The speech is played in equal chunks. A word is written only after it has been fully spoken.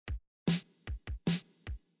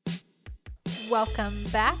Welcome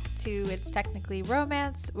back to It's Technically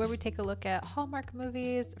Romance, where we take a look at Hallmark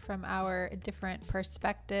movies from our different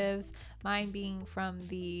perspectives, mine being from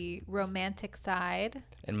the romantic side.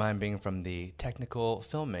 And mine being from the technical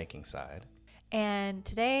filmmaking side. And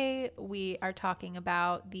today we are talking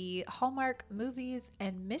about the Hallmark Movies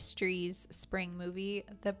and Mysteries spring movie,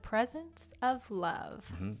 The Presence of Love.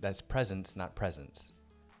 Mm-hmm. That's presents, not presents.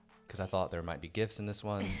 Because I thought there might be gifts in this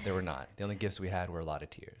one. There were not. The only gifts we had were a lot of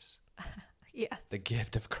tears. Yes. The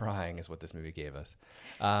gift of crying is what this movie gave us.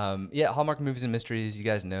 Hallmark Movies and Mysteries, you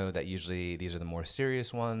guys know that usually these are the more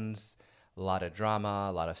serious ones. A lot of drama,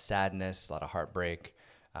 a lot of sadness, a lot of heartbreak.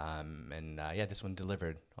 This one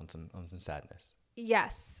delivered on some sadness.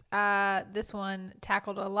 Yes. This one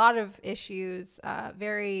tackled a lot of issues,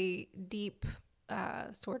 very deep,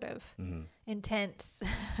 sort of intense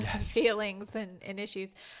feelings and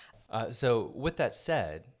issues. So with that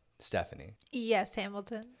said, Stephanie. Yes,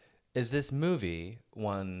 Hamilton. Is this movie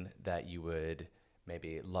one that you would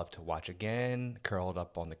maybe love to watch again, curled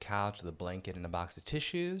up on the couch with a blanket and a box of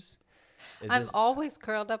tissues? I'm always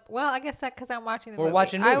curled up. Well, I guess that because I'm watching the movie. We're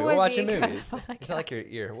watching movies. Like it's not like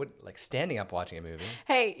you're standing up watching a movie.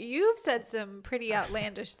 Hey, you've said some pretty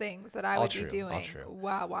outlandish things that I would be doing true.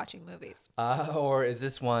 while watching movies. Or is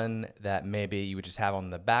this one that maybe you would just have on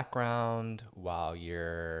the background while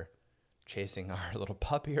you're chasing our little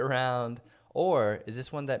puppy around? Or is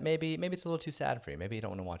this one that maybe it's a little too sad for you? Maybe you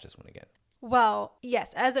don't want to watch this one again. Well,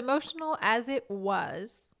 yes, as emotional as it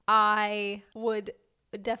was, I would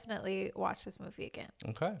definitely watch this movie again.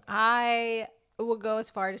 Okay. I will go as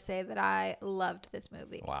far to say that I loved this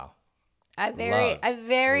movie. Wow. I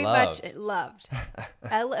very much loved.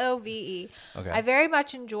 Love. Okay. I very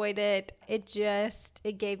much enjoyed it.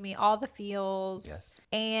 It gave me all the feels. Yes.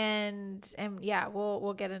 And yeah,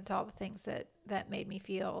 we'll get into all the things that made me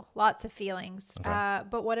feel lots of feelings. Okay.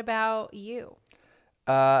 But what about you?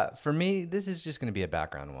 For me, this is just going to be a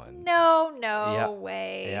background one. No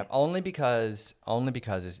way. Yeah, only because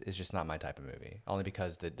it's just not my type of movie. Only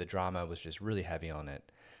because the drama was just really heavy on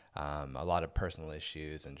it. A lot of personal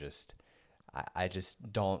issues and just I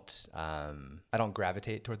just don't I don't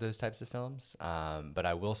gravitate toward those types of films. But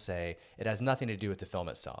I will say it has nothing to do with the film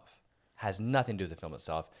itself.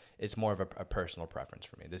 It's more of a personal preference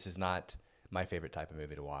for me. This is not my favorite type of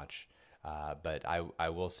movie to watch. But I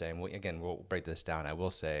will say, and we'll break this down. I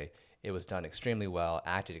will say it was done extremely well,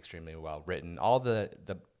 acted extremely well, written, all the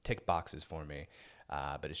tick boxes for me.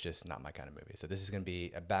 But it's just not my kind of movie. So this is going to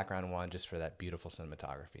be a background one just for that beautiful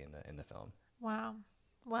cinematography in the film. Wow.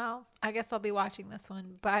 Well, I guess I'll be watching this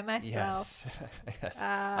one by myself. Yes.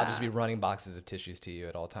 I'll just be running boxes of tissues to you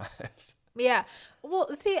at all times. Yeah.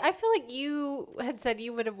 Well, see, I feel like you had said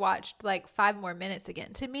you would have watched like 5 more minutes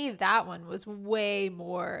again. To me, that one was way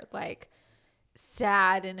more like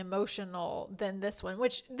sad and emotional than this one,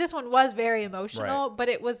 which this one was very emotional, right. But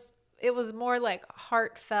it was more like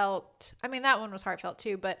heartfelt. I mean, that one was heartfelt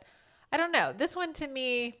too, but I don't know. This one to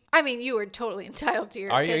me, I mean, you were totally entitled to your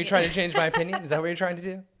opinion. Are you trying to change my opinion? Is that what you're trying to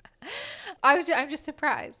do? I'm just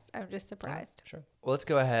surprised. Yeah, sure. Well, let's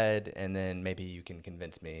go ahead and then maybe you can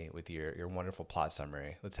convince me with your wonderful plot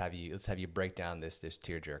summary. Let's have you break down this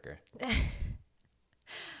tearjerker.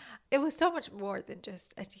 It was so much more than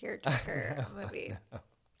just a tearjerker movie.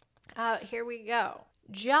 Here we go.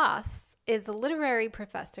 Joss is a literary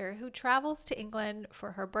professor who travels to England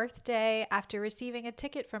for her birthday after receiving a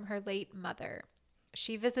ticket from her late mother.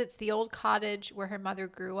 She visits the old cottage where her mother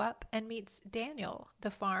grew up and meets Daniel,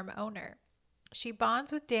 the farm owner. She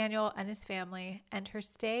bonds with Daniel and his family, and her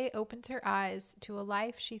stay opens her eyes to a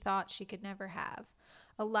life she thought she could never have,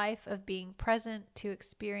 a life of being present to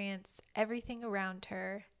experience everything around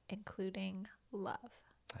her, including love.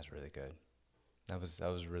 That's really good. That was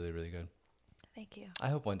really, really good. Thank you. I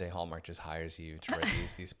hope one day Hallmark just hires you to write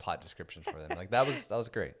these plot descriptions for them. Like that was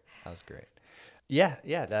great. That was great. Yeah,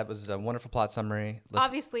 that was a wonderful plot summary.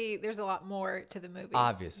 Obviously, there's a lot more to the movie.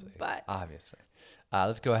 Obviously.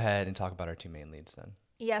 Let's go ahead and talk about our 2 main leads then.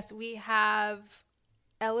 Yes, we have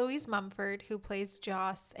Eloise Mumford, who plays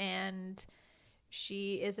Joss, and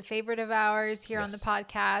she is a favorite of ours here on the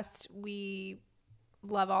podcast. We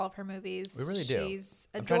love all of her movies. We really do. She's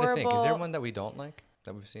adorable. I'm trying to think. Is there one that we don't like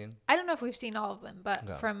that we've seen? I don't know if we've seen all of them,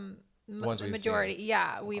 but from the majority, seen.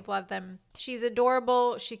 yeah, we've loved them. She's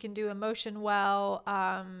adorable. She can do emotion well.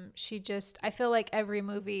 I feel like every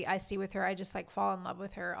movie I see with her, I just like fall in love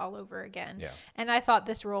with her all over again. Yeah. And I thought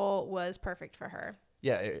this role was perfect for her.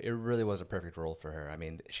 Yeah, it really was a perfect role for her. I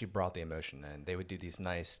mean, she brought the emotion in. They would do these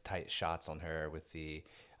nice tight shots on her with the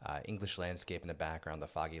English landscape in the background, the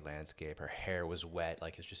foggy landscape. Her hair was wet.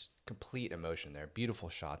 Like, it's just complete emotion there. Beautiful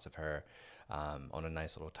shots of her on a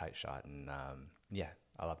nice little tight shot. And yeah,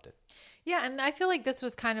 I loved it. Yeah, and I feel like this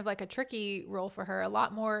was kind of like a tricky role for her. A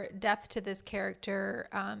lot more depth to this character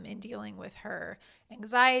in dealing with her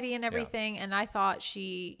anxiety and everything. Yeah. And I thought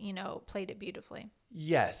she, played it beautifully.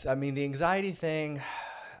 Yes. I mean, the anxiety thing,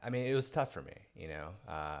 I mean, it was tough for me,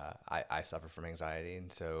 I suffer from anxiety.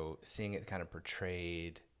 And so seeing it kind of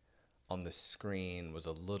portrayed on the screen was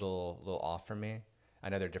a little off for me. I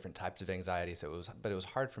know there are different types of anxiety, but it was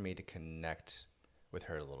hard for me to connect with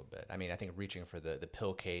her a little bit. I mean, I think reaching for the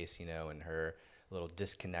pill case, and her little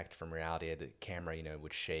disconnect from reality, the camera,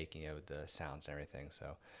 would shake, with the sounds and everything.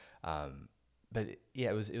 So, but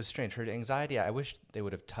yeah, it was strange. Her anxiety, I wish they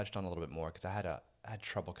would have touched on a little bit more, because I had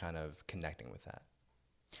trouble kind of connecting with that.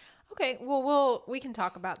 Okay, well, we can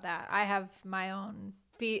talk about that. I have my own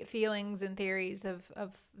feelings and theories of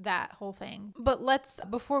that whole thing. But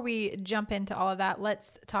before we jump into all of that,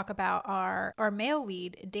 let's talk about our male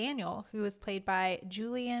lead, Daniel, who is played by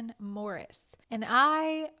Julian Morris. And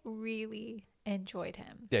I really enjoyed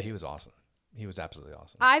him. Yeah, he was awesome. He was absolutely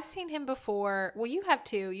awesome. I've seen him before. Well, you have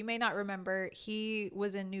too. You may not remember. He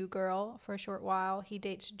was in New Girl for a short while. He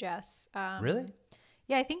dates Jess. Really?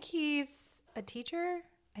 Yeah, I think he's a teacher.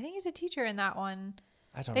 I think he's a teacher in that one.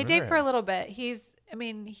 I don't They remember date for a little bit. He is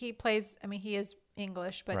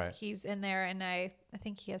English, but right. He's in there, and I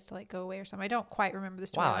think he has to like go away or something. I don't quite remember the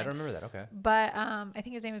story. Wow, I don't remember that. Okay. But I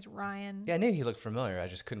think his name is Ryan. Yeah, I knew he looked familiar. I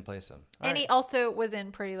just couldn't place him. He also was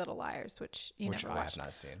in Pretty Little Liars, which never watched. I have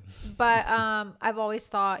not seen. But I've always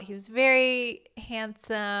thought he was very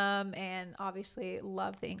handsome, and obviously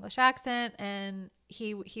loved the English accent, and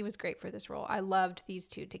he was great for this role. I loved these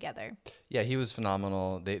two together. Yeah, he was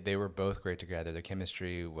phenomenal. They were both great together. Their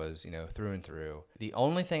chemistry was, through and through. The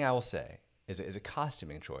only thing I will say is a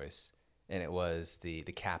costuming choice, and it was the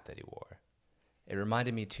cap that he wore. It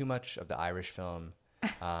reminded me too much of the Irish film.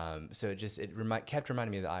 So it kept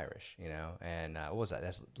reminding me of the Irish, And what was that?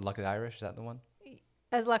 That's Luck of the Irish? Is that the one?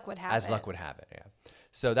 As Luck Would Have It. As Luck Would Have It, yeah.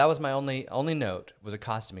 So that was my only note, was a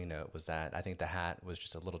costuming note, was that I think the hat was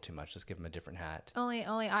just a little too much. Let's give him a different hat. Only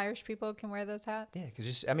Irish people can wear those hats? Yeah, because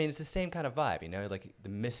it's the same kind of vibe, like the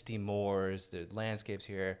misty moors, the landscapes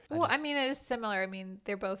here. Well, it is similar. I mean,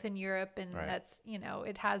 they're both in Europe, and right. That's,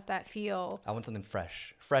 it has that feel. I want something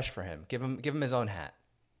fresh for him. Give him his own hat.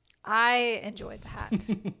 I enjoyed the hat.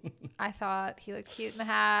 I thought he looked cute in the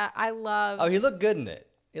hat. I loved. Oh, he looked good in it.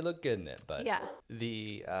 He looked good in it, but yeah.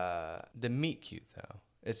 The meat cute though.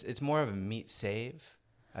 It's more of a meat save,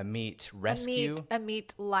 a meat rescue, a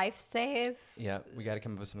meat life save. Yeah, we got to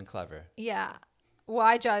come up with something clever. Yeah, well,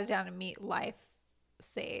 I jotted down a meat life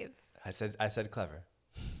save. I said clever.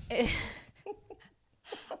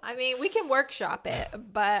 I mean, we can workshop it,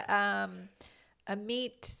 but a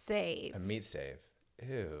meat save. A meat save.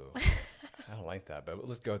 Ew, I don't like that, but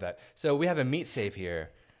let's go with that. So we have a meat save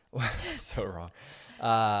here. So wrong.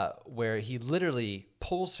 Where he literally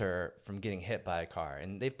pulls her from getting hit by a car.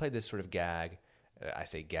 And they've played this sort of gag. I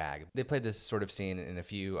say gag. They played this sort of scene in a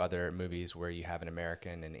few other movies where you have an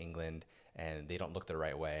American in England and they don't look the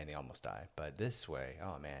right way and they almost die. But this way,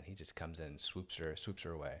 oh man, he just comes in and swoops her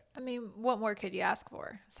away. I mean, what more could you ask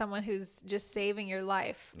for? Someone who's just saving your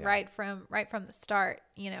life right from the start,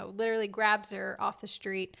 literally grabs her off the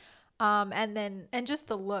street. And just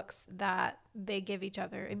the looks that they give each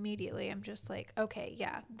other immediately, I'm just like, okay,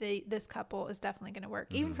 yeah, this couple is definitely going to work.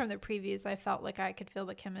 Mm-hmm. Even from the previews, I felt like I could feel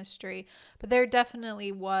the chemistry, but there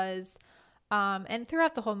definitely was, and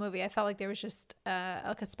throughout the whole movie, I felt like there was just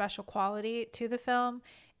like a special quality to the film.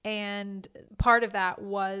 And part of that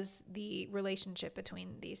was the relationship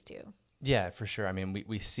between these two. Yeah, for sure. I mean,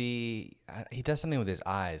 we see, he does something with his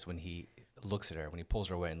eyes when he looks at her, when he pulls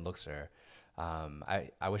her away and looks at her.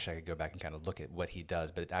 I wish I could go back and kind of look at what he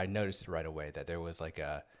does, but I noticed it right away that there was like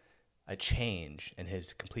a change in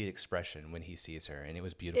his complete expression when he sees her, and it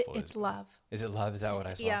was beautiful. It's love. Is it love? Is that what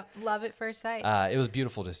I saw? Yeah, love at first sight. It was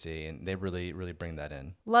beautiful to see, and they really, really bring that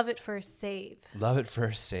in. Love at first save. Love at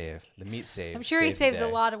first save. The meat save. I'm sure he saves a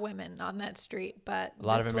lot of women on that street, but a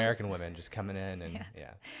lot of American women just coming in, and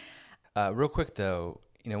yeah. Real quick though,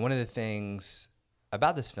 one of the things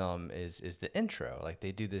about this film is the intro. Like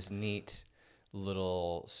they do this neat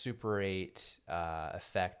little Super 8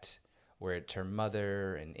 effect where it's her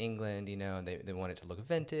mother in England, and they want it to look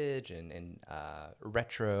vintage and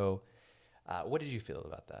retro. What did you feel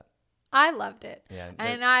about that? I loved it. Yeah,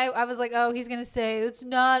 and I was like, oh, he's going to say it's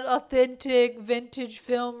not authentic vintage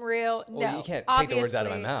film reel. Well, no, you can't take the words out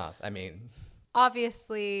of my mouth. I mean,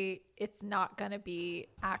 obviously it's not going to be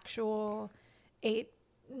actual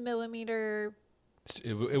 8mm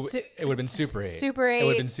It would have been Super 8. Super 8 It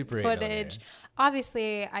would have been Super 8 footage. millimeter.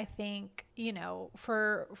 Obviously, I think,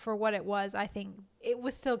 for what it was, I think it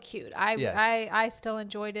was still cute. I still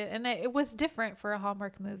enjoyed it, and it was different for a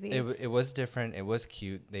Hallmark movie. It was different. It was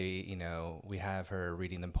cute. They, we have her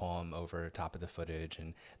reading the poem over top of the footage,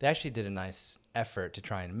 and they actually did a nice effort to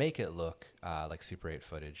try and make it look like Super 8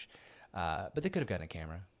 footage. But they could have gotten a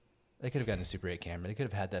camera. They could have gotten a Super 8 camera. They could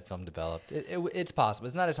have had that film developed. It's possible.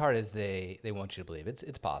 It's not as hard as they want you to believe.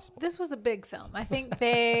 It's possible. This was a big film. I think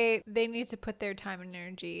they need to put their time and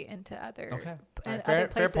energy into other Fair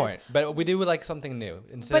places. point. But we do like something new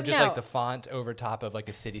instead of just like the font over top of like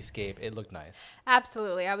a cityscape. It looked nice.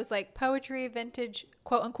 Absolutely. I was like poetry, vintage,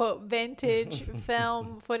 quote unquote, vintage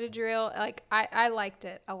film footage reel. Like I liked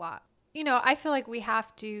it a lot. I feel like we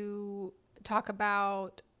have to talk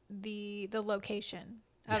about the location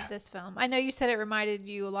of this film. I know you said it reminded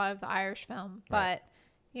you a lot of the Irish film, but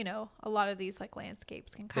a lot of these like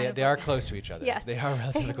landscapes can kind of they are close to each other. Yes, they are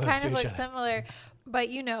relatively close kind to of each look other. similar. But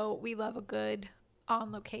we love a good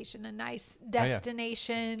on location, a nice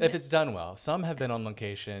destination. If it's done well. Some have been on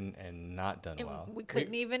location and not done well. We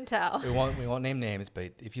couldn't even tell. We won't name names,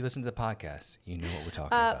 but if you listen to the podcast, you know what we're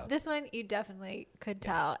talking about. This one you definitely could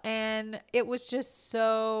tell, and it was just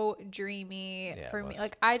so dreamy for me.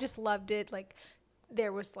 Like I just loved it. Like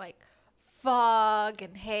there was like fog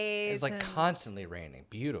and haze. It's like constantly raining.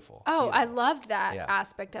 Beautiful. Oh, Beautiful. I loved that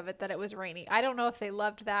aspect of it, that it was rainy. I don't know if they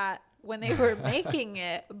loved that when they were making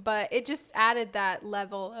it, but it just added that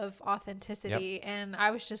level of authenticity. Yep. And I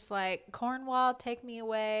was just like, Cornwall, take me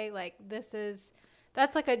away. Like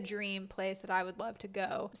that's like a dream place that I would love to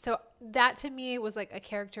go. So that to me was like a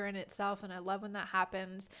character in itself. And I love when that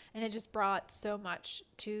happens. And it just brought so much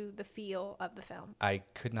to the feel of the film. I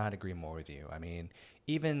could not agree more with you. I mean,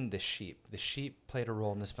 even the sheep played a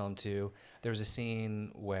role in this film too. There was a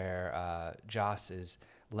scene where Joss is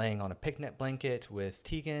laying on a picnic blanket with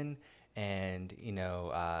Tegan, and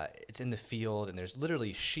it's in the field, and there's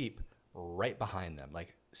literally sheep right behind them,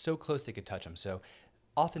 like so close they could touch them. So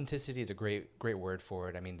authenticity is a great word for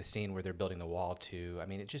it. I mean, the scene where they're building the wall too, I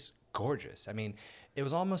mean, it's just gorgeous. I mean, it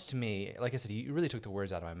was almost, to me, like I said, you really took the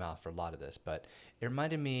words out of my mouth for a lot of this, but it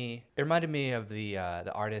reminded me of the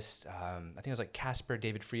artist, I think it was like Caspar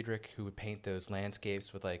David Friedrich, who would paint those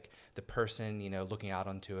landscapes with like the person, looking out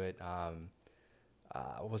onto it.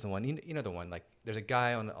 What was the one? The one, like there's a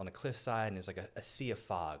guy on a cliffside and there's like a sea of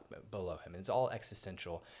fog below him, and it's all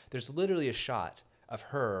existential. There's literally a shot of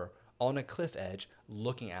her on a cliff edge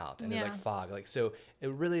looking out, and there's like fog, like, so it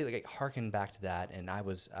really like harkened back to that, and I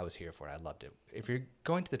was here for it. I loved it. If you're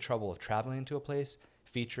going to the trouble of traveling to a place,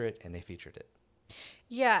 feature it, and they featured it.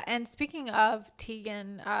 Yeah, and speaking of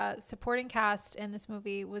Tegan, supporting cast in this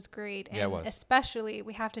movie was great, and it was. Especially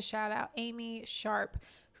we have to shout out Amy Sharp,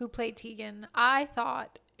 who played Tegan. I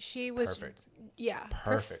thought she was perfect. Yeah,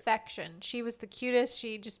 Perfect. Perfection. She was the cutest.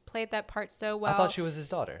 She just played that part so well. I thought she was his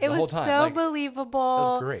daughter the whole time. So believable. It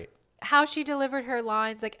was great. How she delivered her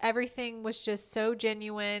lines, like everything was just so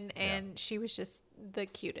genuine, and she was just the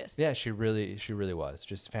cutest. Yeah, she really was.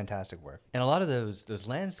 Just fantastic work. And a lot of those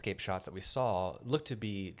landscape shots that we saw looked to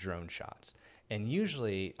be drone shots. And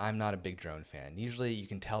usually, I'm not a big drone fan. Usually, you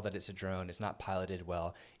can tell that it's a drone. It's not piloted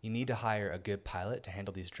well. You need to hire a good pilot to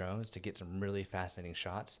handle these drones to get some really fascinating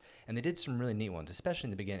shots. And they did some really neat ones, especially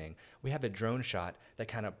in the beginning. We have a drone shot that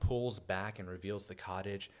kind of pulls back and reveals the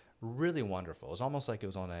cottage. Really wonderful. It was almost like it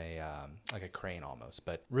was on a crane almost,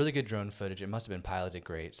 but really good drone footage. It must have been piloted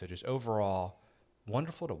great. So just overall,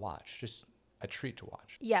 wonderful to watch. Just a treat to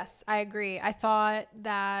watch. Yes, I agree. I thought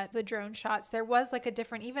that the drone shots, there was like a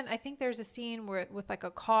different, even I think there's a scene where with like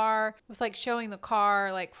a car, with like showing the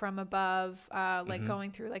car like from above, like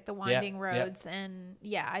going through like the winding roads. And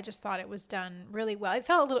I just thought it was done really well. It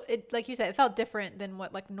felt a little, like you said, it felt different than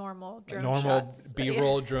what like normal drone shots.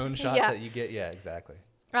 B-roll drone shots that you get. Yeah, exactly.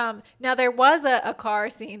 Now there was a car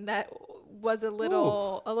scene that was a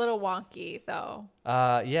little wonky though.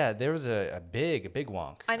 There was a big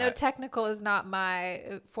wonk. I know technical is not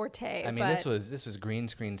my forte. I mean, this was green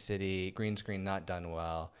screen city, green screen not done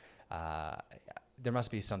well. There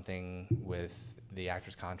must be something with the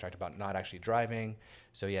actor's contract about not actually driving.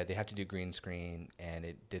 So they have to do green screen, and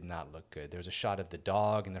it did not look good. There was a shot of the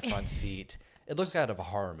dog in the front seat. It looked out of a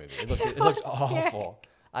horror movie. It looked awful.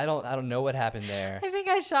 I don't know what happened there. I think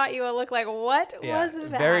I shot you a look like, what was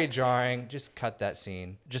that? Very jarring. Just cut that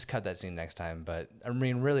scene. Next time. But I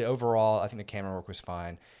mean, really, overall, I think the camera work was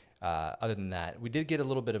fine. Other than that, we did get a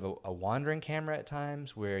little bit of a wandering camera at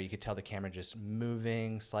times where you could tell the camera just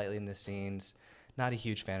moving slightly in the scenes. Not a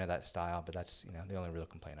huge fan of that style, but that's, the only real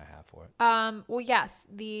complaint I have for it. Well, yes,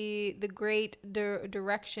 the great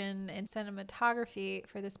direction and cinematography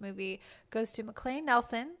for this movie goes to Maclean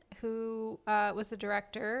Nelson, who was the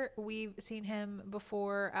director. We've seen him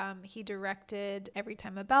before. He directed Every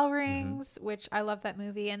Time a Bell Rings, which I love that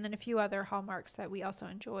movie, and then a few other Hallmarks that we also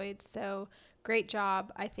enjoyed. So great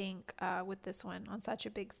job, I think, with this one on such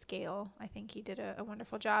a big scale. I think he did a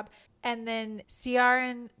wonderful job. And then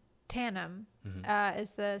Ciaran Tannum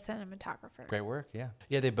is the cinematographer. Great work, yeah.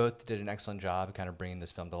 Yeah, they both did an excellent job kind of bringing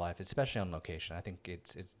this film to life, especially on location. I think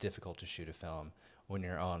it's difficult to shoot a film when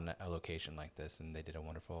you're on a location like this, and they did a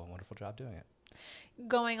wonderful, wonderful job doing it.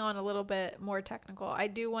 Going on a little bit more technical, I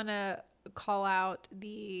do want to call out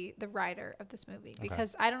the writer of this movie,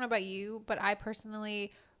 because I don't know about you, but I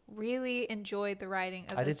personally really enjoyed the writing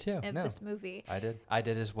of this movie. I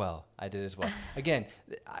did as well. Again,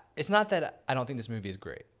 it's not that I don't think this movie is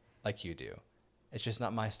great like you do. It's just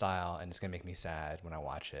not my style, and it's going to make me sad when I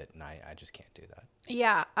watch it, and I just can't do that.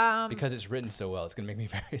 Yeah. Because it's written so well, it's going to make me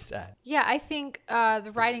very sad. Yeah, I think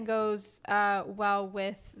the writing goes well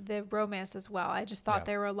with the romance as well. I just thought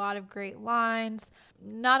there were a lot of great lines,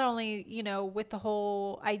 not only, with the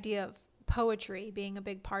whole idea of poetry being a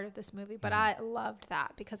big part of this movie, but I loved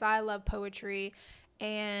that because I love poetry,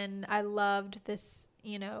 and I loved this,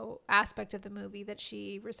 aspect of the movie that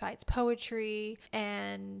she recites poetry.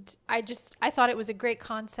 And I thought it was a great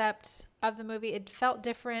concept of the movie. It felt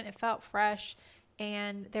different. It felt fresh.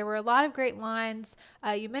 And there were a lot of great lines.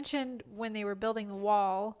 You mentioned when they were building the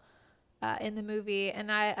wall in the movie.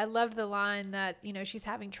 And I loved the line that, she's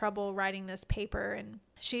having trouble writing this paper. And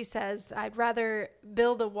she says, "I'd rather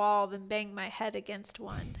build a wall than bang my head against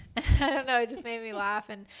one." And I don't know, it just made me laugh.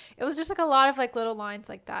 And it was just like a lot of like little lines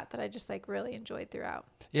like that I just like really enjoyed throughout.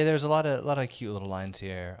 Yeah, there's a lot of cute little lines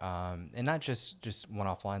here. And not just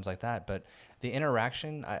one-off lines like that, but the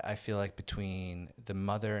interaction, I feel like, between the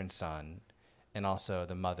mother and son, and also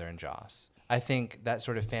the mother and Joss. I think that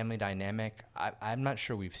sort of family dynamic, I'm not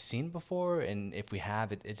sure we've seen before, and if we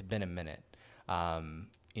have, it's been a minute.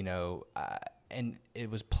 And it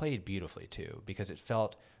was played beautifully too, because it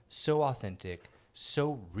felt so authentic,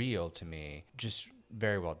 so real to me, just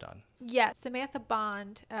very well done. Yes, Samantha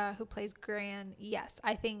Bond, who plays Gran, yes,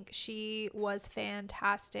 I think she was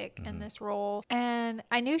fantastic in this role. And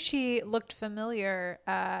I knew she looked familiar,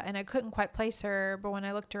 and I couldn't quite place her, but when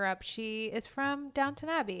I looked her up, she is from Downton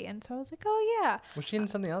Abbey. And so I was like, oh yeah. Was she in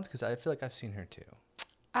something else? Because I feel like I've seen her too.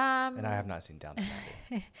 And I have not seen Downton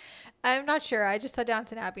Abbey. I'm not sure. I just saw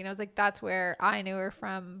Downton Abbey, and I was like, that's where I knew her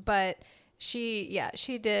from. But she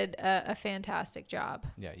did a fantastic job.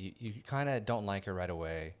 Yeah, you kind of don't like her right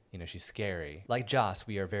away. She's scary. Like Joss,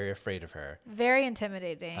 we are very afraid of her. Very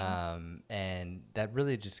intimidating. And that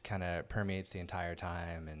really just kind of permeates the entire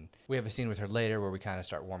time. And we have a scene with her later where we kind of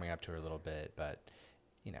start warming up to her a little bit. But,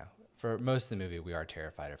 for most of the movie, we are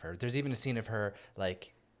terrified of her. There's even a scene of her,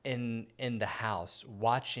 like, in the house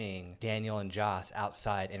watching Daniel and Joss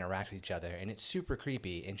outside interact with each other, and it's super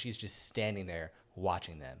creepy, and she's just standing there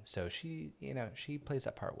watching them. So she plays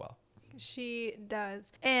that part well. She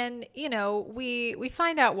does. And we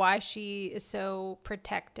find out why she is so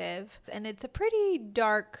protective, and it's a pretty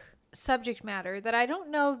dark subject matter that I don't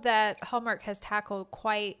know that Hallmark has tackled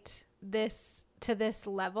quite to this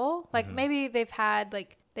level. Like maybe they've had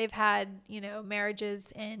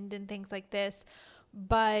marriages end and things like this.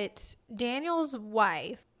 But Daniel's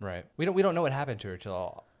wife, right? We don't know what happened to her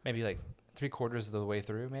till maybe like 3/4 of the way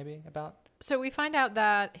through, maybe about. So we find out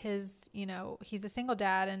that he's a single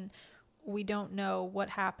dad, and we don't know what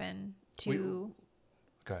happened to.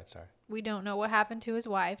 Go ahead, sorry. We don't know what happened to his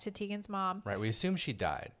wife, to Tegan's mom. Right. We assume she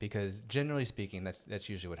died because generally speaking, that's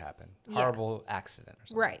usually what happened. Horrible accident or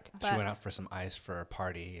something. Right. She went out for some ice for a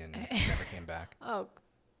party and never came back. Oh,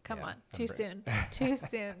 come on! Too soon. Too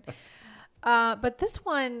soon. But this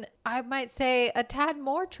one, I might say, a tad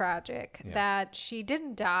more tragic, that she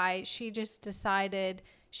didn't die. She just decided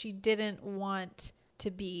she didn't want to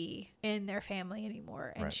be in their family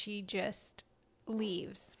anymore. And she just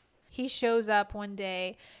leaves. He shows up one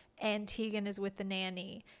day, and Tegan is with the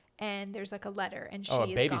nanny. And there's like a letter, and she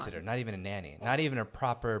is babysitter, gone. Not even a nanny, not even a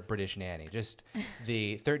proper British nanny, just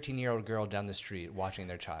the 13-year-old girl down the street watching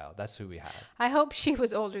their child. That's who we have. I hope she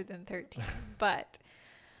was older than 13, but...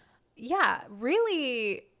 Yeah,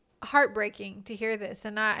 really heartbreaking to hear this,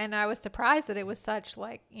 and I was surprised that it was such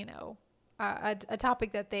like a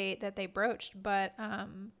topic that they broached, but I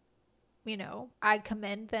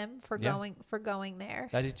commend them for going there.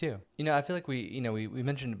 I do too. I feel like we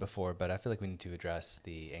mentioned it before, but I feel like we need to address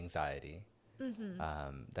the anxiety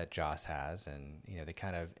that Joss has, and they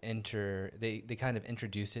kind of they kind of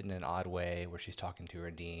introduce it in an odd way where she's talking to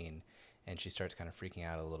her dean, and she starts kind of freaking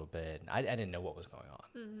out a little bit. I didn't know what was going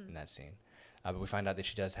on in that scene, but we find out that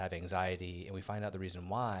she does have anxiety, and we find out the reason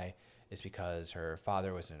why is because her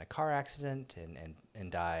father was in a car accident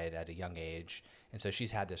and died at a young age, and so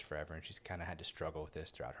she's had this forever, and she's kind of had to struggle with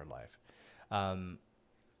this throughout her life.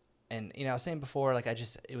 And I was saying before, like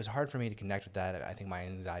it was hard for me to connect with that. I think my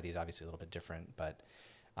anxiety is obviously a little bit different, but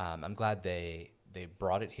I'm glad they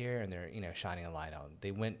brought it here, and they're shining a light on.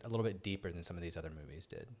 They went a little bit deeper than some of these other movies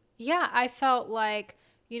did. Yeah, I felt like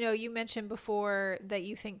you mentioned before that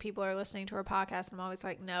you think people are listening to our podcast. I'm always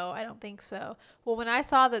like, no, I don't think so. Well, when I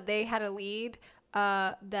saw that they had a lead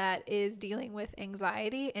that is dealing with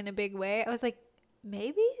anxiety in a big way, I was like,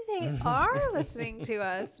 maybe they are listening to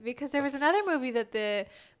us, because there was another movie that the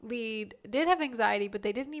lead did have anxiety, but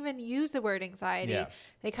they didn't even use the word anxiety. Yeah.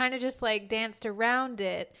 They kind of just like danced around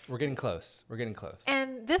it. We're getting close.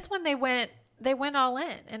 And this one, they went all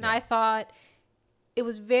in. And I thought it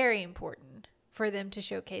was very important for them to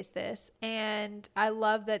showcase this. And I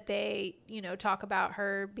love that they, talk about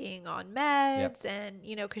her being on meds and,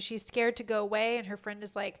 because she's scared to go away, and her friend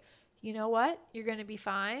is like, you know what? You're going to be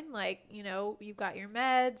fine. Like, you've got your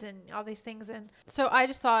meds and all these things. And so I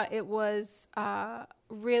just thought it was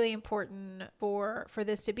really important for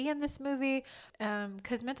this to be in this movie,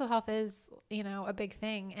 because mental health is, a big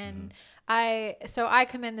thing. And I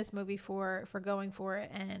commend this movie for going for it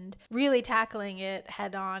and really tackling it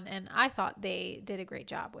head on. And I thought they did a great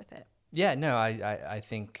job with it. Yeah, no, I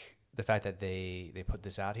think the fact that they put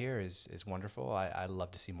this out here is wonderful. I love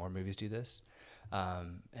to see more movies do this.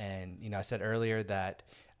 And I said earlier that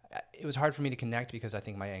it was hard for me to connect because I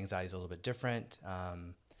think my anxiety is a little bit different.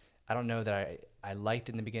 I don't know that I liked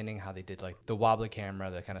in the beginning how they did like the wobbly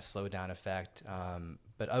camera, the kind of slow down effect.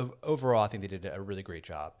 But overall, I think they did a really great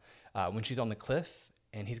job. When she's on the cliff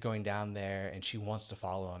and he's going down there and she wants to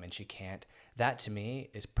follow him and she can't, that to me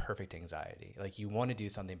is perfect anxiety. Like, you want to do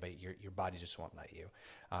something, but your body just won't let you.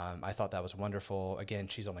 I thought that was wonderful. Again,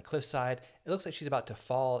 she's on the cliffside. It looks like she's about to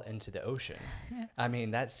fall into the ocean. I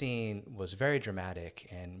mean, that scene was very dramatic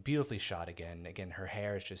and beautifully shot again. Again, her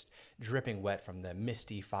hair is just dripping wet from the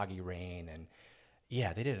misty, foggy rain. And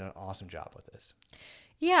yeah, they did an awesome job with this.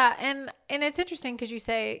 Yeah, and it's interesting because you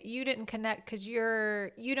say you didn't connect because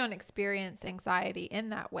you don't experience anxiety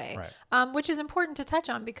in that way, right. Which is important to touch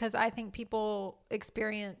on, because I think people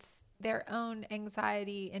experience their own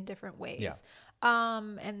anxiety in different ways. Yeah.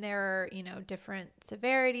 And there are, different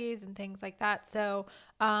severities and things like that. So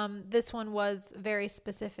this one was very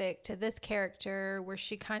specific to this character, where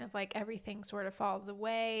she kind of like everything sort of falls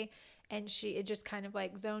away, and it just kind of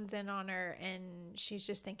like zones in on her, and she's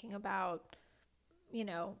just thinking about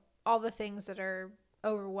all the things that are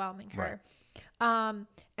overwhelming her. Right.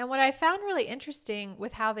 And what I found really interesting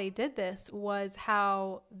with how they did this was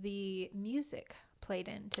how the music played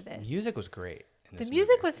into this. Music was great. The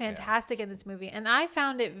music was fantastic in this movie. And I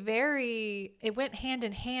found it it went hand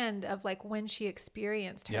in hand of like when she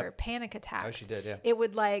experienced her panic attacks. Oh, she did, yeah. It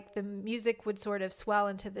would like, the music would sort of swell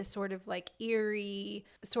into this sort of like eerie,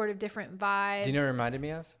 sort of different vibe. Do you know what it reminded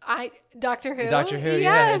me of? Doctor Who. Doctor Who,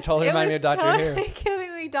 yeah. It totally reminded me of Doctor Who. Totally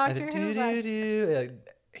giving me Doctor Who vibes.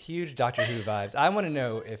 Huge Doctor Who vibes. I want to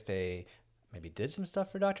know if they maybe did some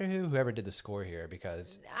stuff for Doctor Who, whoever did the score here,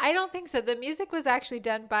 because I don't think so. The music was actually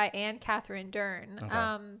done by Anne Catherine Dern.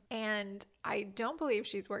 Okay. And I don't believe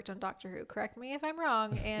she's worked on Doctor Who. Correct me if I'm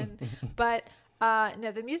wrong. But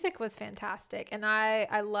no, the music was fantastic. And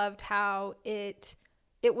I loved how it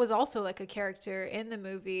was also like a character in the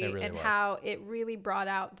movie, really and was. how it really brought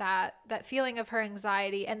out that feeling of her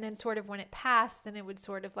anxiety. And then sort of when it passed, then it would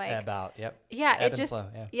sort of like yeah, ebb it just flow,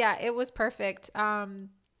 it was perfect.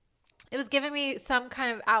 It was giving me some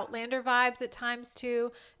kind of Outlander vibes at times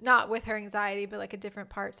too, not with her anxiety, but like at different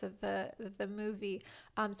parts of the movie.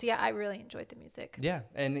 So yeah, I really enjoyed the music. Yeah,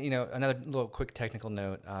 and another little quick technical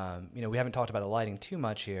note. We haven't talked about the lighting too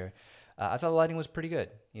much here. I thought the lighting was pretty good.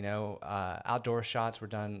 Outdoor shots were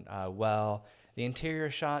done well. The interior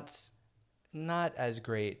shots, not as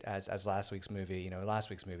great as last week's movie. Last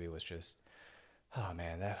week's movie was just, oh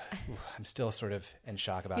man, I'm still sort of in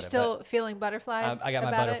shock about it. You're still feeling butterflies? I got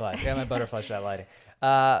my butterflies. I got my butterflies for that lighting.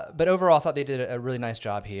 But overall, I thought they did a really nice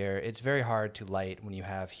job here. It's very hard to light when you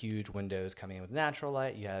have huge windows coming in with natural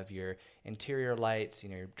light. You have your interior lights.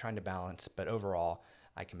 You're trying to balance. But overall,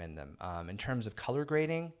 I commend them. In terms of color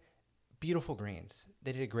grading, beautiful greens.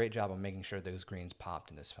 They did a great job of making sure those greens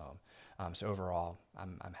popped in this film. So overall,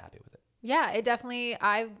 I'm happy with it. Yeah, it definitely.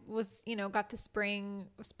 I was, got the spring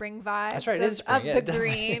vibes. That's right. It is spring. Of Yeah, the definitely.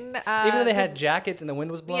 green. Even though they had jackets and the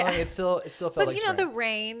wind was blowing, Yeah. it still felt But like you know spring. the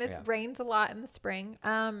rain. It Yeah. rains a lot in the spring.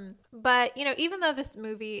 But even though this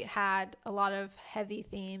movie had a lot of heavy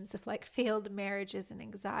themes of like failed marriages and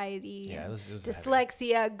anxiety, Yeah, and it was heavy.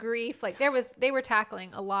 dyslexia, grief, like they were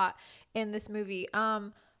tackling a lot in this movie.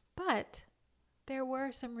 But there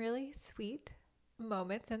were some really sweet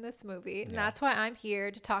moments in this movie, and that's why I'm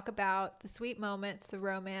here to talk about the sweet moments, the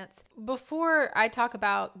romance. Before I talk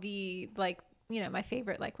about the my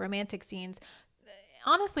favorite like romantic scenes,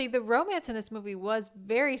 honestly, the romance in this movie was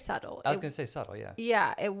very subtle. I was going to say subtle, yeah.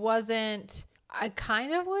 Yeah, it wasn't. I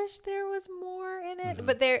kind of wish there was more in it,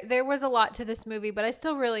 but there was a lot to this movie, but I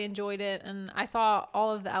still really enjoyed it, and I thought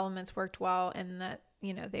all of the elements worked well, and that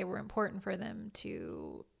they were important for them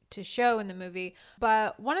to show in the movie.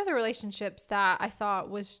 But one of the relationships that I thought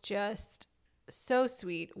was just so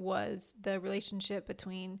sweet was the relationship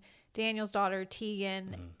between Daniel's daughter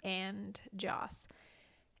Tegan and Joss.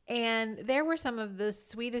 And there were some of the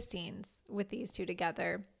sweetest scenes with these two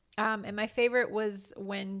together. And my favorite was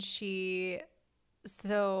when Tegan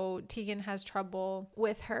has trouble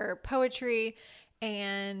with her poetry,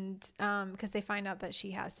 and because they find out that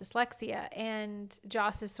she has dyslexia, and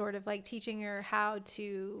Joss is sort of like teaching her how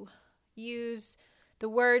to use the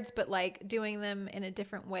words, but like doing them in a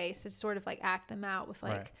different way. So sort of like act them out with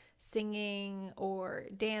like singing or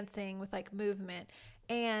dancing with like movement.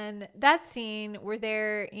 And that scene where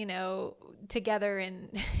they're, together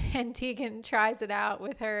and Tegan tries it out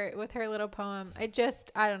with her little poem. I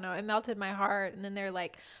don't know, it melted my heart. And then they're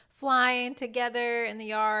like flying together in the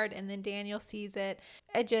yard, and then Daniel sees it.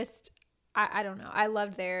 I don't know. I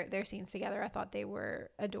loved their scenes together. I thought they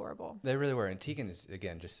were adorable. They really were. And Tegan is,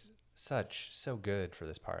 again, just so good for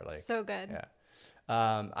this part. Like, so good. Yeah.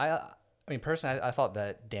 I mean, personally, I thought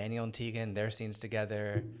that Daniel and Tegan, their scenes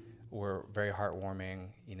together were very heartwarming,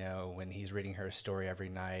 when he's reading her a story every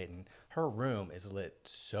night, and her room is lit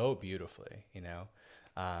so beautifully,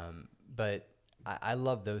 but I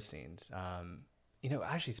love those scenes.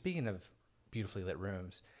 Actually, speaking of beautifully lit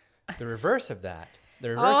rooms, the reverse of that,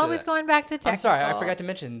 always going back to technical. I'm sorry, I forgot to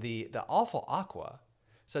mention the awful aqua.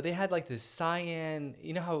 So they had like this cyan,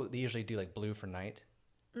 how they usually do like blue for night?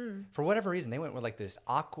 For whatever reason, they went with like this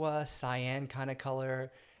aqua cyan kind of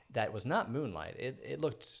color that was not moonlight. It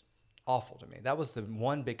looked awful to me. That was the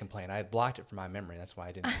one big complaint. I had blocked it from my memory. That's why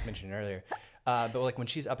I didn't mention it earlier. But like when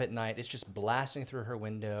she's up at night, it's just blasting through her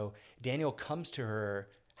window. Daniel comes to her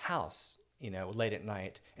house, late at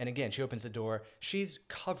night. And again, she opens the door. She's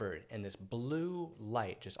covered in this blue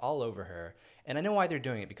light just all over her. And I know why they're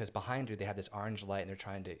doing it, because behind her, they have this orange light and they're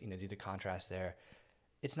trying to, do the contrast there.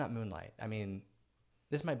 It's not moonlight. I mean,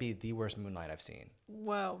 this might be the worst moonlight I've seen.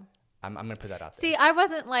 Whoa. I'm going to put that out there. See, I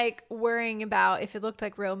wasn't like worrying about if it looked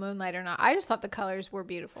like real moonlight or not. I just thought the colors were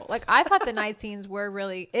beautiful. Like I thought the night scenes were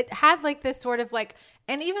really, it had like this sort of like,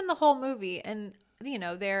 and even the whole movie, and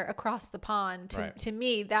they're across the pond. To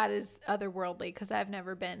me, that is otherworldly because I've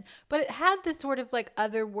never been. But it had this sort of like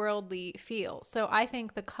otherworldly feel. So I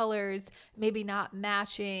think the colors maybe not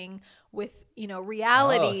matching with,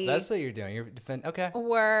 reality. Oh, so that's what you're doing. Okay.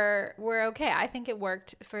 Were okay. I think it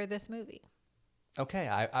worked for this movie. Okay,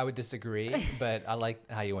 I would disagree, but I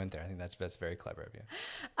like how you went there. I think that's very clever of you.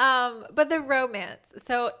 But the romance,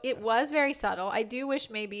 so it was very subtle. I do wish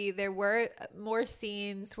maybe there were more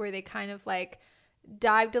scenes where they kind of like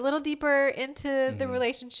dived a little deeper into the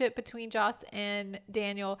relationship between Joss and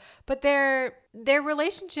Daniel. But their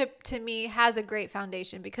relationship to me has a great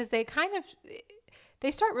foundation because they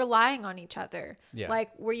start relying on each other. Yeah.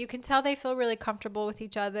 Like where you can tell they feel really comfortable with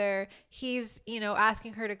each other. He's,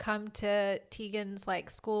 asking her to come to Tegan's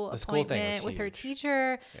like school appointment with her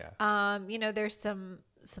teacher. Yeah. There's some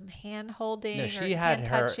hand holding No, or she hand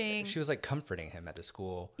touching. She was like comforting him at the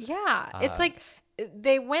school. Yeah. It's like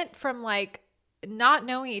they went from like not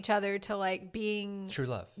knowing each other to like being true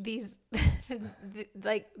love. These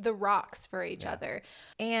like the rocks for each other.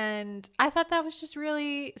 And I thought that was just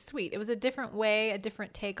really sweet. It was a different way, a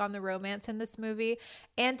different take on the romance in this movie.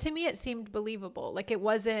 And to me, it seemed believable. Like it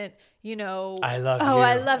wasn't, I love you. Oh,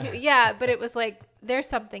 I love you. Yeah. But it was like, there's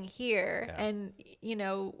something here. Yeah. And,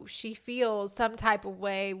 she feels some type of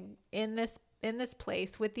way in this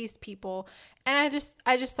place with these people. And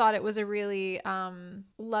I just thought it was a really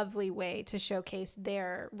lovely way to showcase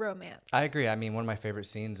their romance. I agree. I mean, one of my favorite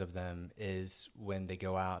scenes of them is when they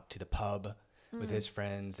go out to the pub with his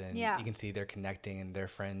friends, and you can see they're connecting, and their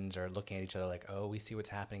friends are looking at each other like, oh, we see what's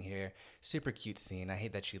happening here. Super cute scene. I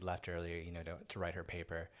hate that she left earlier, to write her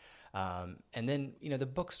paper. And then, the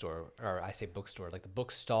bookstore, or I say bookstore, like the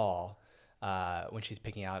book stall, when she's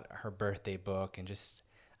picking out her birthday book, and just,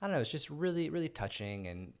 I don't know, it's just really, really touching,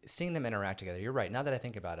 and seeing them interact together. You're right. Now that I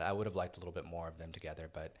think about it, I would have liked a little bit more of them together,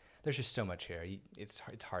 but there's just so much here. It's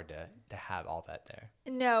hard to have all that there.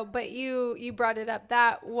 No, but you brought it up.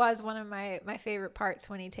 That was one of my favorite parts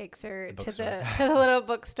when he takes her to the little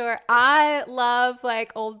bookstore. I love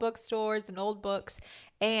like old bookstores and old books.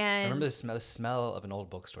 And I remember the smell of an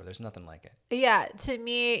old bookstore. There's nothing like it. Yeah, to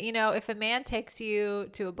me, if a man takes you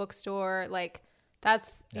to a bookstore, like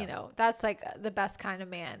that's that's like the best kind of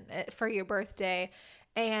man for your birthday.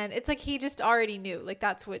 And it's like he just already knew, like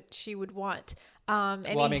that's what she would want. I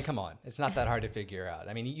mean, come on. It's not that hard to figure out.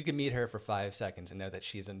 I mean, you can meet her for 5 seconds and know that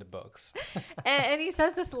she's into books. and he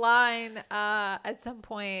says this line at some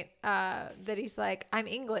point that he's like, "I'm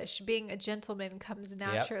English. Being a gentleman comes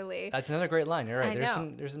naturally." Yep. That's another great line. You're right.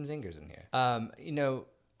 There's some zingers in here.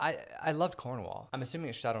 I loved Cornwall. I'm assuming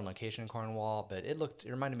it's shot on location in Cornwall, but it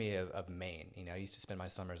reminded me of Maine. I used to spend my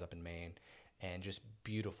summers up in Maine. And just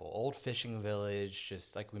beautiful old fishing village,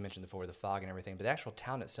 just like we mentioned before, the fog and everything. But the actual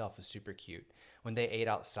town itself was super cute. When they ate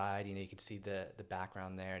outside, you could see the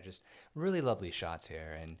background there. Just really lovely shots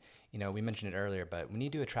here. And we mentioned it earlier, but when you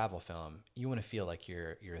do a travel film, you want to feel like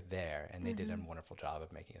you're there. And they did a wonderful job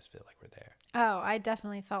of making us feel like we're there. Oh, I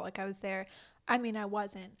definitely felt like I was there. I mean, I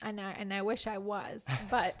wasn't, and I wish I was,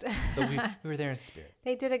 but but we were there in spirit.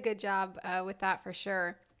 They did a good job with that for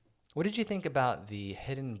sure. What did you think about the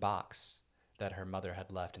hidden box that her mother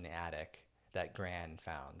had left in the attic that Gran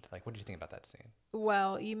found? Like, what did you think about that scene?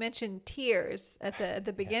 Well, you mentioned tears at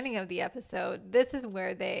the beginning of the episode. This is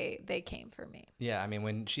where they came for me. Yeah, I mean,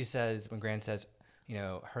 when Gran says,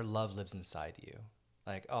 her love lives inside you.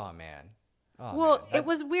 Like, oh man. It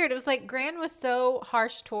was weird. It was like Gran was so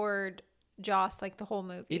harsh toward Joss like the whole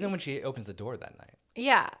movie. Even when she opens the door that night.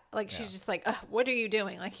 Yeah, she's just like, what are you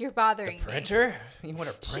doing? Like, you're bothering me. The printer? You want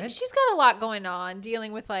to print? She's got a lot going on,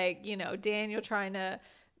 dealing with Daniel trying to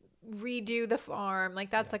redo the farm. Like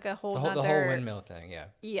that's like a whole the whole windmill thing. Yeah.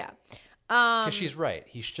 Yeah. Because she's right.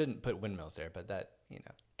 He shouldn't put windmills there, but that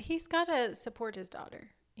he's got to support his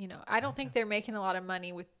daughter. I don't think they're making a lot of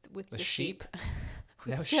money with the sheep.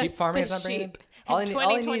 No, sheep farming is not bringing in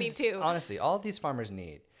 2022. Honestly, all these farmers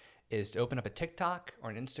need is to open up a TikTok or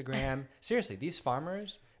an Instagram. Seriously, these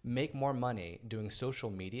farmers make more money doing social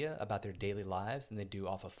media about their daily lives than they do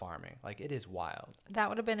off of farming. Like, it is wild. That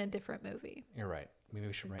would have been a different movie. You're right. Maybe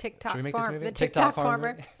we should TikTok should we make farm, this movie? The TikTok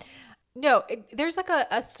farmer. No, there's like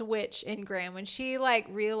a switch in Gran when she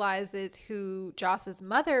realizes who Joss's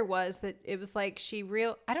mother was, that it was like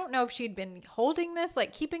I don't know if she'd been holding this,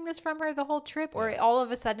 keeping this from her the whole trip, or all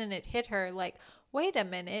of a sudden it hit her like, wait a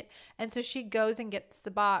minute. And so she goes and gets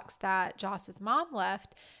the box that Joss's mom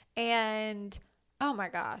left. And oh my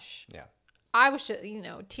gosh. Yeah. I was just,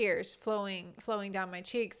 tears flowing down my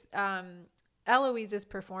cheeks. Eloise's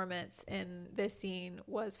performance in this scene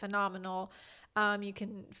was phenomenal. You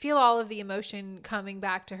can feel all of the emotion coming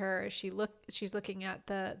back to her as she's looking at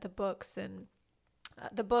the books and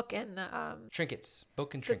the book and the trinkets,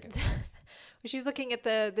 book and trinkets. She's looking at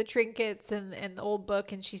the trinkets and the old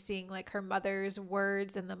book, and she's seeing her mother's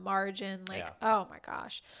words in the margin. Oh my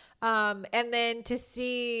gosh. And then to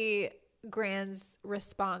see Gran's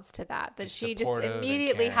response to that she just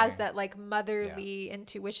immediately has that motherly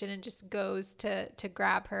intuition and just goes to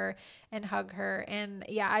grab her and hug her. And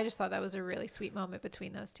I just thought that was a really sweet moment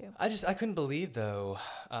between those two. I couldn't believe though,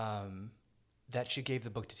 that she gave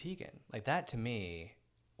the book to Tegan. Like, that to me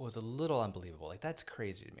was a little unbelievable. Like, that's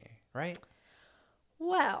crazy to me. Right?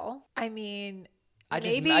 Well, I mean, I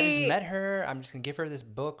just met her. I'm just gonna give her this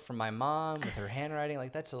book from my mom with her handwriting.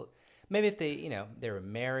 Like, maybe if they were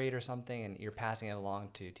married or something, and you're passing it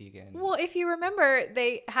along to Tegan. Well, if you remember,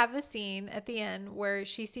 they have the scene at the end where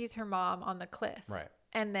she sees her mom on the cliff, right?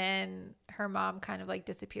 And then her mom kind of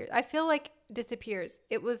disappears. I feel like disappears.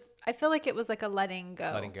 I feel like it was like a letting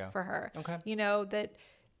go for her. Okay. That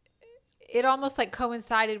it almost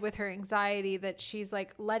coincided with her anxiety that she's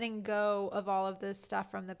letting go of all of this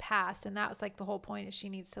stuff from the past. And that was the whole point, is she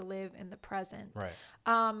needs to live in the present.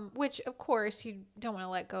 Right. Which of course you don't want to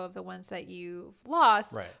let go of the ones that you've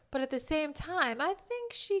lost. Right. But at the same time, I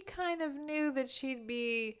think she kind of knew that she'd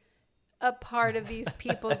be a part of these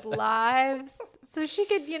people's lives. So she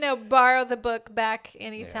could, borrow the book back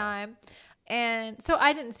anytime. Yeah. And so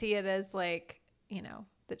I didn't see it as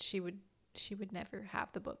that she would never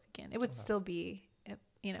have the book again. It would still be,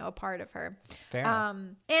 a part of her. Fair enough.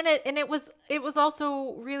 And it was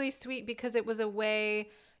also really sweet because it was a way,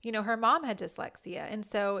 her mom had dyslexia. And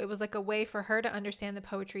so it was a way for her to understand the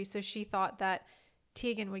poetry. So she thought that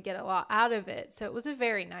Tegan would get a lot out of it. So it was a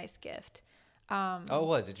very nice gift. Oh, it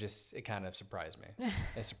was. It kind of surprised me.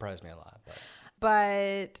 It surprised me a lot.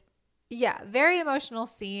 But yeah, very emotional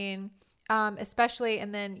scene. Especially,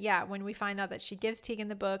 and then when we find out that she gives Tegan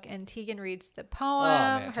the book and Tegan reads the poem.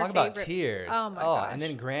 Oh man, talk about tears. Oh my gosh. And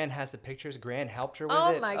then Gran has the pictures. Gran helped her with it.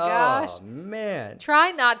 Oh my gosh. Oh man.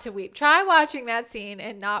 Try not to weep. Try watching that scene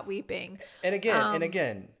and not weeping. And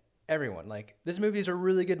again, everyone, like, this movie is a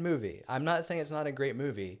really good movie. I'm not saying it's not a great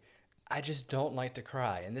movie. I just don't like to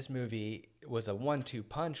cry. And this movie was a 1-2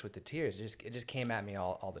 punch with the tears. It just came at me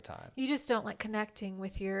all the time. You just don't like connecting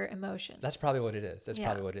with your emotions. That's probably what it is.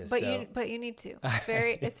 Probably what it is. But you need to.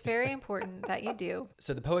 It's very important that you do.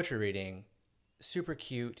 So the poetry reading, super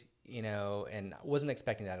cute, and wasn't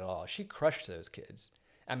expecting that at all. She crushed those kids.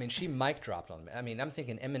 I mean, she mic dropped on them. I mean, I'm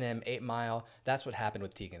thinking Eminem, 8 Mile. That's what happened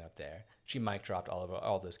with Tegan up there. She mic dropped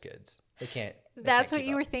all those kids. They can't. That's what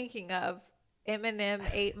you were thinking of. Eminem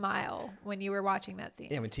 8 Mile when you were watching that scene.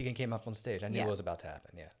 Yeah, when Tegan came up on stage, I knew it was about to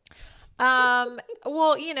happen. Yeah.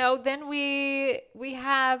 Well, then we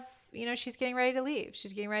have, she's getting ready to leave.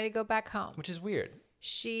 She's getting ready to go back home. Which is weird.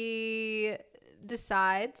 She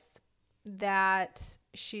decides that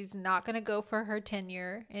she's not going to go for her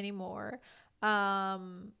tenure anymore.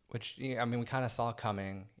 Which, I mean, we kind of saw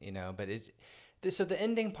coming, but so the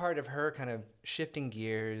ending part of her kind of shifting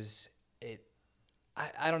gears,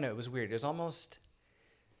 I don't know. It was weird. It was almost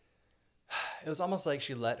like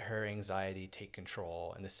she let her anxiety take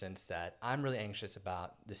control, in the sense that I'm really anxious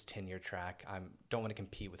about this 10-year track. I don't want to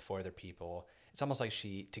compete with 4 other people. It's almost like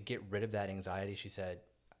to get rid of that anxiety, she said,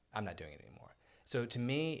 I'm not doing it anymore. So to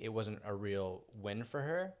me, it wasn't a real win for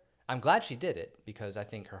her. I'm glad she did it, because I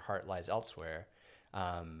think her heart lies elsewhere.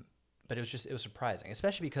 But it was surprising,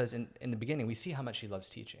 especially because in the beginning, we see how much she loves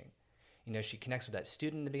teaching. She connects with that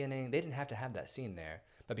student in the beginning. They didn't have to have that scene there,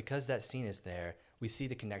 but because that scene is there, we see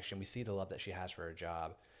the connection. We see the love that she has for her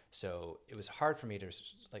job. So it was hard for me to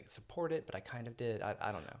support it, but I kind of did.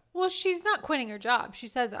 I don't know. Well, she's not quitting her job. She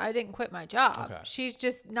says, I didn't quit my job. Okay. She's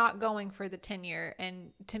just not going for the tenure.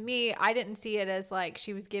 And to me, I didn't see it as like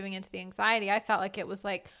she was giving into the anxiety. I felt like it was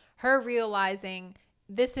like her realizing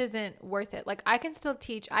this isn't worth it. Like, I can still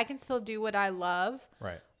teach. I can still do what I love.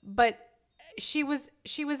 Right. But she was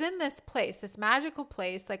in this place, this magical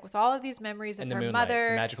place, like with all of these memories of her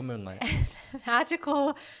mother, magical moonlight,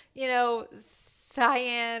 magical,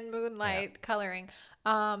 cyan moonlight coloring.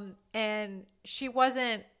 And she was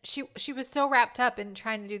so wrapped up in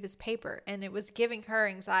trying to do this paper, and it was giving her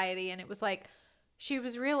anxiety. And it was like, she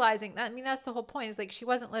was realizing that, I mean, that's the whole point, is like, she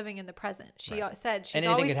wasn't living in the present. She said and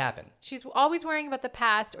anything could happen. She's always worrying about the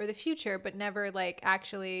past or the future, but never like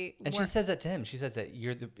actually. And she says that to him. She says that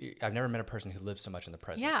I've never met a person who lives so much in the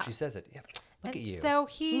present. Yeah. She says it. Yeah. Look at you. So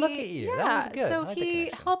look at you. Yeah. That was good. So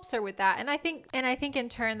he helps her with that. And I think in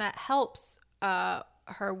turn that helps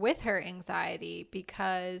her with her anxiety,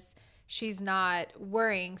 because she's not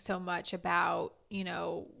worrying so much about,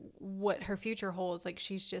 what her future holds. Like,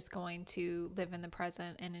 she's just going to live in the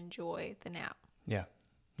present and enjoy the now. Yeah.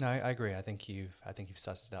 No, I agree. I think you've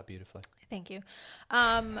sussed it out beautifully. Thank you.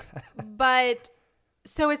 But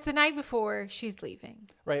so it's the night before she's leaving.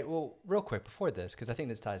 Right. Well, real quick before this, because I think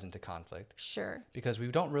this ties into conflict. Sure. Because we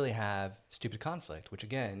don't really have stupid conflict, which,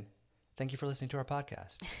 again, thank you for listening to our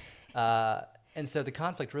podcast. And so the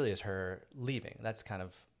conflict really is her leaving. That's kind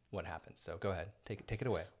of what happens. So go ahead, take it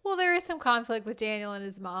away. Well, there is some conflict with Daniel and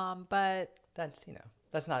his mom, but that's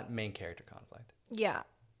not main character conflict. Yeah.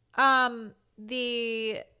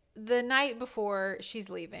 The night before she's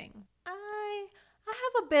leaving, I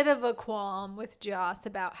have a bit of a qualm with Joss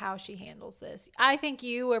about how she handles this. I think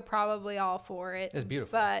you were probably all for it. It was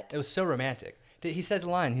beautiful. But it was so romantic. He says a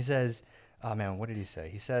line. He says, oh man, what did he say?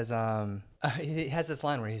 He says, he has this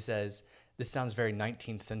line where he says, this sounds very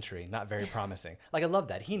 19th century, not very promising. Like, I love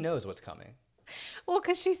that. He knows what's coming. Well,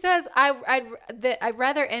 because she says, I'd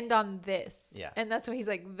rather end on this. Yeah. And that's when he's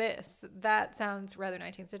like, this. That sounds rather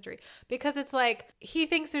 19th century. Because it's like, he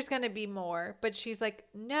thinks there's going to be more, but she's like,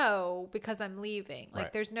 no, because I'm leaving. Like,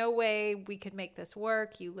 right. There's no way we could make this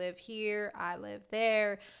work. You live here. I live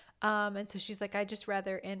there. And so she's like, I'd just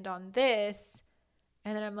rather end on this.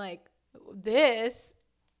 And then I'm like, this?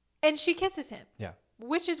 And she kisses him. Yeah.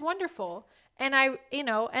 Which is wonderful. And I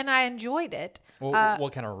enjoyed it. Well,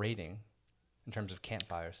 what kind of rating in terms of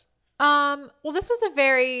campfires? Well, this was a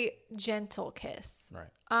very gentle kiss. Right.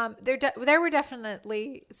 There were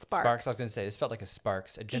definitely sparks. Sparks, I was going to say. This felt like a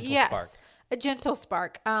gentle spark. A gentle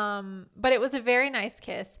spark. But it was a very nice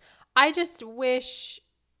kiss. I just wish,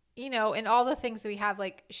 in all the things that we have,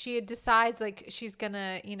 like, she decides, like, she's going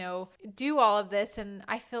to, do all of this. And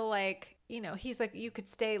I feel like, he's like, you could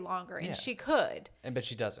stay longer, and Yeah. she could. But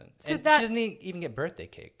she doesn't. So And that- she doesn't even get birthday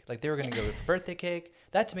cake. Like, they were going to go with birthday cake.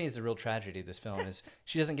 That to me is the real tragedy of this film is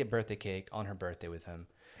she doesn't get birthday cake on her birthday with him.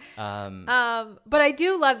 But I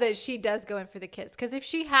do love that she does go in for the kiss, because if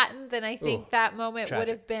she hadn't, then I think Ooh, that moment would tragic.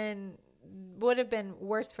 have been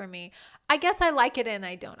worse for me. I guess I like it and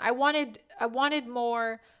I don't. I wanted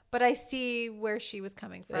more, but I see where she was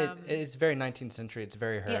coming from. It's very 19th century. It's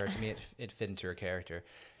very her. Yeah. To me, it fit into her character.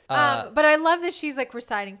 But I love that she's like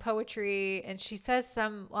reciting poetry, and she says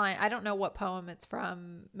some line. I don't know what poem it's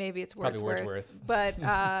from. Maybe it's Probably Wordsworth. Wordsworth. But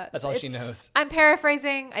That's all she knows. I'm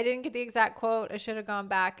paraphrasing. I didn't get the exact quote. I should have gone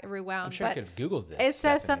back and rewound. I'm sure I but could have Googled this. it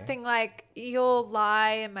says Stephanie. something like, "You'll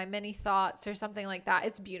lie in my many thoughts," or something like that.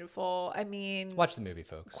 It's beautiful. I mean, Watch the movie,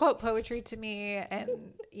 folks. quote poetry to me, and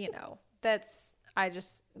that's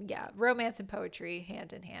romance and poetry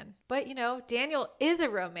hand in hand. But Daniel is a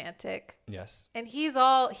romantic, Yes. and he's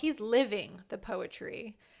living the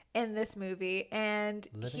poetry in this movie, and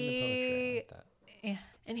Living the poetry. I like that. yeah.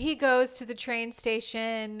 And he goes to the train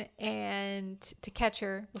station and to catch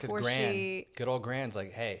her Because before Gran, good old Gran's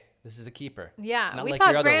like, hey, this is a keeper. Yeah, Not we like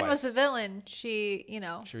thought your other Gran wife. was the villain. She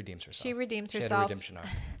redeems herself. She redeems She had a herself. redemption arc.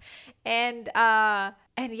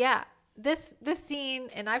 And yeah, this scene,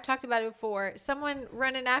 and I've talked about it before, someone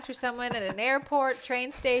running after someone at an airport,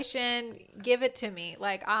 train station, give it to me.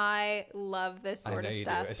 Like, I love this I sort know of you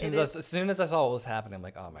stuff. do. As soon as I saw what was happening, I'm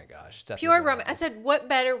like, oh my gosh. Stephanie's Pure gonna romance. I love said, what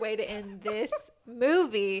better way to end this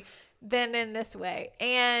movie than in this way?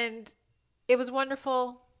 And it was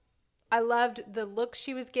wonderful. I loved the looks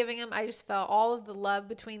she was giving him. I just felt all of the love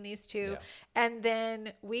between these two. Yeah. And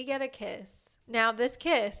then we get a kiss. Now, this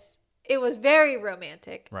kiss, it was very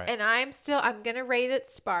romantic. Right. And I'm going to rate it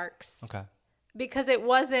Sparks. Okay. Because it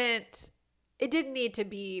didn't need to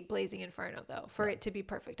be Blazing Inferno, though, for it to be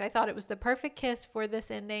perfect. I thought it was the perfect kiss for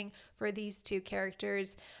this ending for these two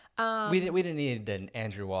characters. We didn't need an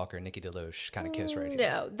Andrew Walker, Nikki DeLoach kind of kiss right here.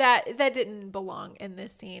 No, that didn't belong in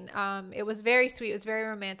this scene. It was very sweet. It was very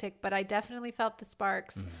romantic, but I definitely felt the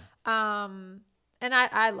sparks. And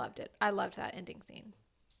I loved it. I loved that ending scene.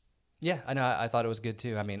 Yeah, I know. I thought it was good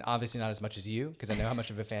too. I mean, obviously not as much as you, because I know how much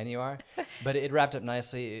of a fan you are, but it wrapped up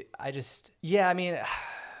nicely. I mean,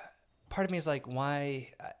 part of me is like, why?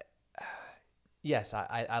 Yes,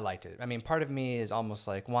 I liked it. I mean, part of me is almost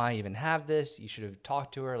like, why even have this? You should have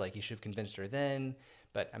talked to her. Like, you should have convinced her then.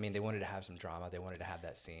 But I mean, they wanted to have some drama. They wanted to have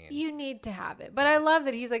that scene. You need to have it. But I love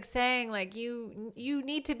that he's like saying, like, you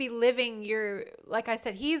need to be living like I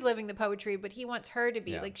said, he's living the poetry, but he wants her to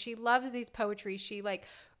be. Yeah. Like, she loves these poetry. She like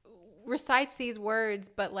recites these words,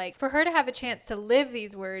 but like for her to have a chance to live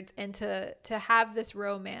these words and to have this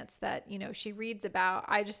romance that, she reads about,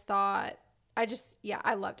 I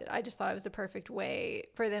loved it. I just thought it was a perfect way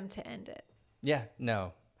for them to end it. Yeah,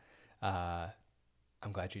 no.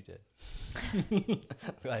 I'm glad you did. I'm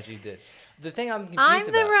glad you did. The thing I'm confused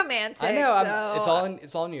about. I'm the romantic. I know. So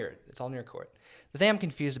It's all in your court. The thing I'm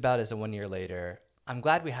confused about is the 1 year later. I'm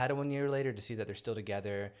glad we had a 1 year later to see that they're still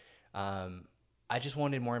together. I just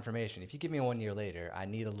wanted more information. If you give me a 1 year later, I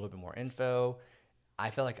need a little bit more info. I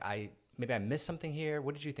felt like maybe I missed something here.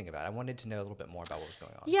 What did you think about it? I wanted to know a little bit more about what was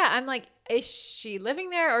going on. yeah, I'm like, is she living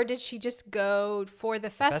there, or did she just go for the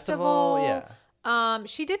festival? Yeah.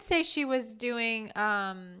 She did say she was doing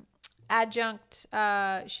adjunct.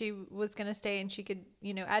 She was going to stay and she could,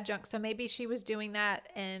 adjunct. So maybe she was doing that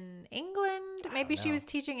in England. Maybe she was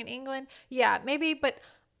teaching in England. Yeah, maybe. But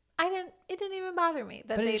it didn't even bother me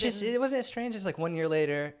that But they it wasn't as strange as like 1 year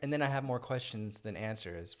later, and then I have more questions than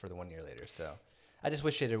answers for the 1 year later. So I just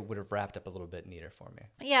wish it would have wrapped up a little bit neater for me.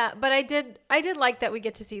 Yeah, but I did like that we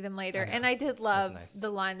get to see them later, and I did love nice.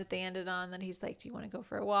 the line that they ended on, that he's like, "Do you want to go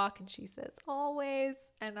for a walk?" And she says, "Always."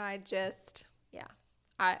 And I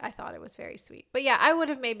thought it was very sweet. But yeah, I would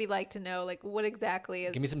have maybe liked to know, like, what exactly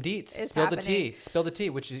is. Give me some deets. is Spill happening. the tea. Spill the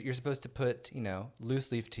tea, which is you're supposed to put,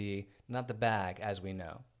 loose leaf tea, not the bag, as we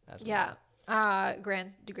know. Yeah,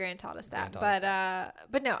 Gran taught us that. Gran taught us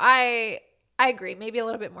But no, I agree. Maybe a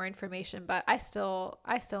little bit more information, but I still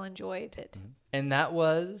enjoyed it. And that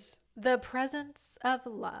was. The Presence of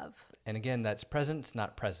Love. And again, that's presents,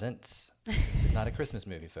 not presents. This is not a Christmas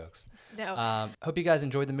movie, folks. No. Hope you guys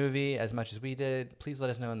enjoyed the movie as much as we did. Please let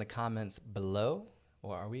us know in the comments below.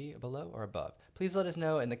 Or are we below or above? Please let us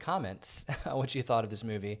know in the comments what you thought of this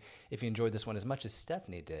movie. If you enjoyed this one as much as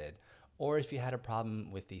Stephanie did. Or if you had a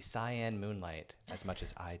problem with the cyan moonlight as much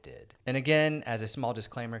as I did. And again, as a small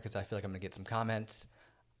disclaimer, because I feel like I'm going to get some comments,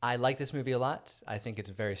 I like this movie a lot. I think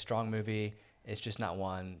it's a very strong movie. It's just not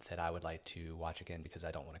one that I would like to watch again because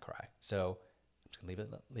I don't want to cry. So I'm just going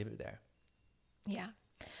to leave it there. Yeah.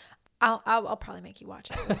 I'll probably make you watch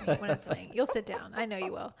it with me when it's playing. You'll sit down. I know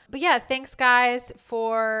you will. But yeah, thanks guys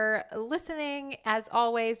for listening as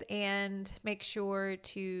always, and make sure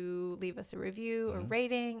to leave us a review or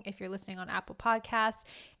rating if you're listening on Apple Podcasts.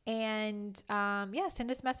 And yeah, send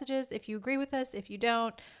us messages if you agree with us. If you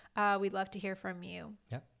don't, we'd love to hear from you.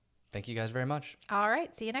 Yep. Thank you guys very much. All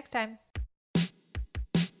right. See you next time.